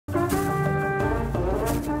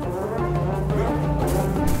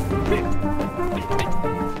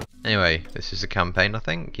Anyway, this is a campaign, I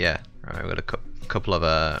think. Yeah. Right, we've got a couple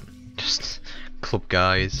of just club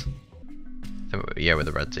guys. Yeah, with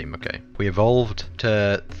the red team. Okay. We evolved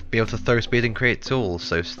to be able to throw speed and create tools.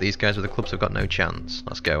 So these guys with the clubs have got no chance.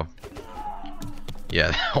 Let's go.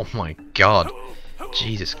 Yeah. Oh my God.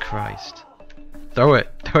 Jesus Christ. Throw it.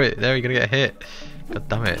 Throw it. There, you're gonna get hit. God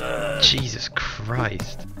damn it. Jesus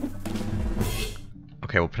Christ.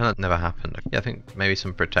 Okay, we'll pretend that never happened. Yeah, I think maybe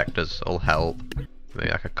some protectors will help. Maybe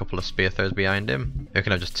like a couple of spear throws behind him. We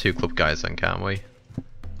can have just 2 club guys then, can't we?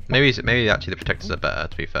 Maybe actually the protectors are better,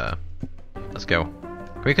 to be fair. Let's go.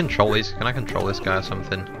 Can we control these? Can I control this guy or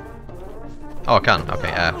something? Oh, I can. Okay,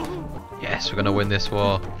 F. Yes, we're gonna win this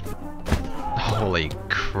war. Holy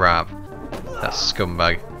crap. That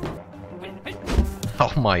scumbag.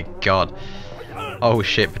 Oh my God. Oh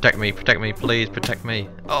shit, protect me, please, protect me.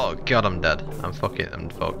 Oh God, I'm dead. I'm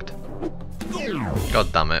fucked.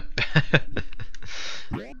 God damn it.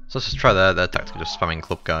 So let's just try their tactic of just spamming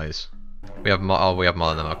club guys. We have more. Oh, we have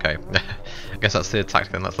more than them. Okay. I guess that's the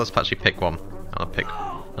tactic then. Let's actually pick one.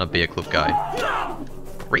 I'll be a club guy.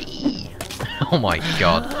 Whee! Oh my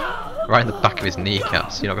God! Right in the back of his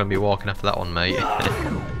kneecaps. You're not going to be walking after that one, mate.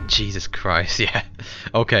 Jesus Christ! Yeah.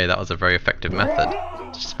 Okay, that was a very effective method.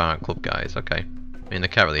 Just spam out club guys. Okay. I mean, they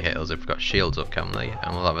can't really hit us if we've got shields up, can they?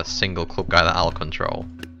 And we'll have a single club guy that I'll control.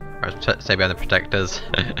 Right, stay behind the protectors.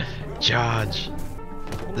 Charge!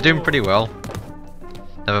 They're doing pretty well.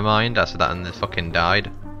 Never mind, I said that and they fucking died.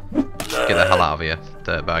 Get the hell out of here,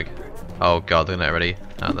 dirtbag. Oh God, they're not ready,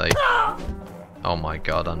 aren't they? Oh my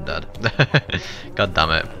God, I'm dead. God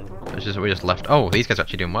damn it. We just left. Oh, these guys are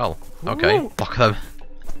actually doing well. Okay, block them.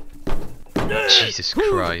 Jesus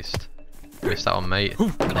Christ. Missed that one, mate.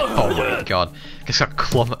 Oh my God. He's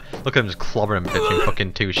got look at him just clobbering between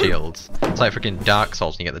fucking 2 shields. It's like freaking Dark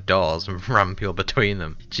Souls and you get the doors and ram people between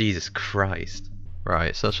them. Jesus Christ.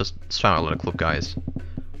 Right, so let's just spam out a lot of club guys.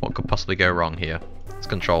 What could possibly go wrong here? Let's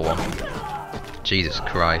control one. Jesus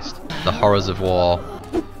Christ. The horrors of war.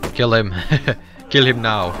 Kill him. Kill him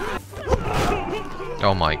now.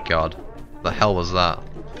 Oh my God. The hell was that?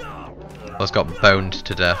 Let's got boned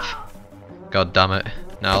to death. God damn it.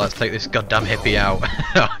 Now let's take this goddamn hippie out.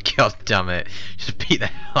 Oh God damn it. Just beat the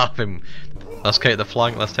hell out of him. Let's take the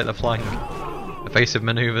flank. Let's take the flank. Evasive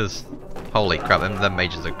maneuvers. Holy crap, them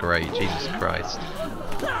mages are great. Jesus Christ.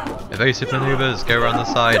 Evasive maneuvers. Go around the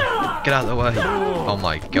side. Get out of the way. Oh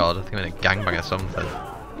my God. I think I'm in a gangbang or something.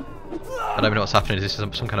 I don't even know what's happening. Is this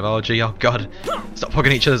some kind of orgy? Oh God. Stop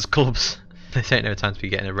hugging each other's clubs. This ain't no time to be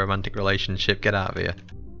getting a romantic relationship. Get out of here.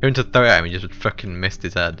 Going to throw it at him, he just fucking missed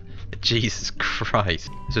his head. Jesus Christ.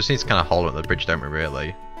 So it seems to kind of hold at the bridge, don't we,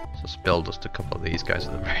 really? So let's build just a couple of these guys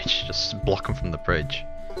at the bridge. Just block them from the bridge.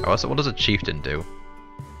 Oh, what does a chieftain do?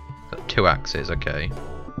 Got 2 axes, okay.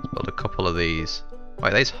 Let's build a couple of these.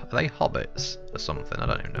 Wait, are they hobbits or something? I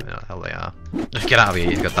don't even know what the hell they are. Get out of here,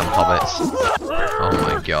 you goddamn hobbits. Oh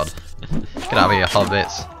my God. Get out of here,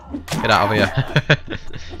 hobbits. Get out of here.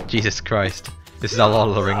 Jesus Christ. This is how Lord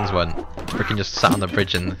of the Rings went. Freaking just sat on the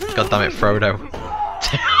bridge and goddamn it, Frodo.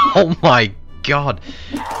 Oh my God.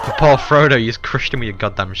 The poor Frodo, you just crushed him with your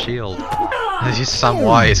goddamn shield. This is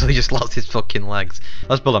Samwise, he just lost his fucking legs.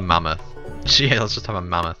 Let's build a mammoth. Yeah, let's just have a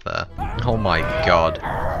mammoth there. Oh my God.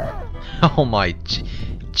 Oh my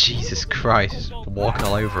Jesus Christ. Walking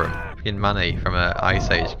all over him. Freaking Manny from Ice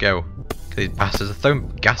Age. Go. These bastards are throwing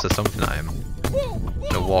gas or something at him.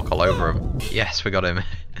 Gonna walk all over him. Yes, we got him.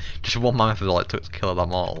 Just one mammoth is all it took to kill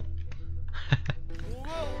them all.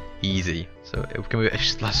 Easy. So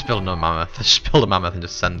let's build another mammoth. Let's just build a mammoth and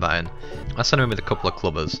just send that in. Let's send him with a couple of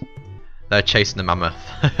clubbers. They're chasing the mammoth.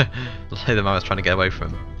 The mammoth's trying to get away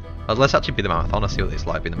from him. Let's actually be the mammoth. I want to see what it's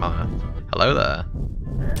like being the mammoth. Hello there.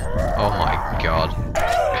 Oh my God.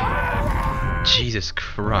 Jesus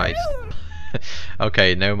Christ.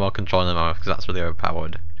 Okay, no more controlling the mammoth because that's really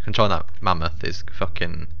overpowered. Controlling that mammoth is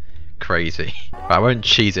fucking crazy. But I won't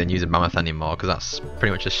cheese it and use a mammoth anymore because that's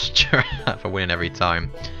pretty much a strat for winning every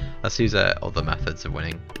time. Let's use other methods of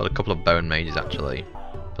winning. Build a couple of bone mages actually.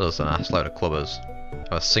 Build us a nice load of clubbers.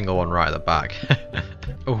 Have a single one right at the back.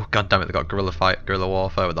 Oh god damn it, they got guerrilla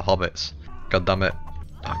warfare with the hobbits. God damn it.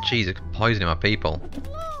 Oh jeez, they're poisoning my people.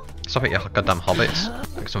 Stop it, you goddamn hobbits.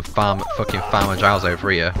 Like some fucking farmer Giles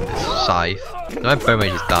over here with his scythe. No, bone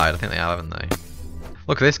mages died, I think they have, haven't they?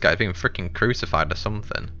 Look at this guy, he's being freaking crucified or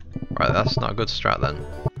something. Right, that's not a good strat then.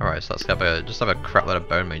 Alright, so let's just have a crap load of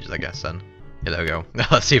bone mages I guess then. Yeah, there we go.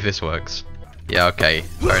 Let's see if this works. Yeah, okay.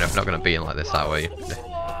 Fair enough, we're not going to beat him like this, are we?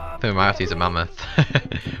 I think we might have to use a mammoth.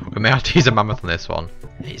 We may have to use a mammoth on this one.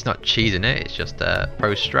 It's not cheesing it, it's just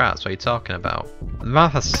pro strats. What are you talking about? The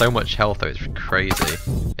mammoth has so much health though, it's crazy.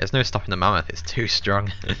 There's no stopping the mammoth, it's too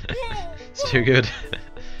strong. It's too good.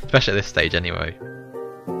 Especially at this stage anyway.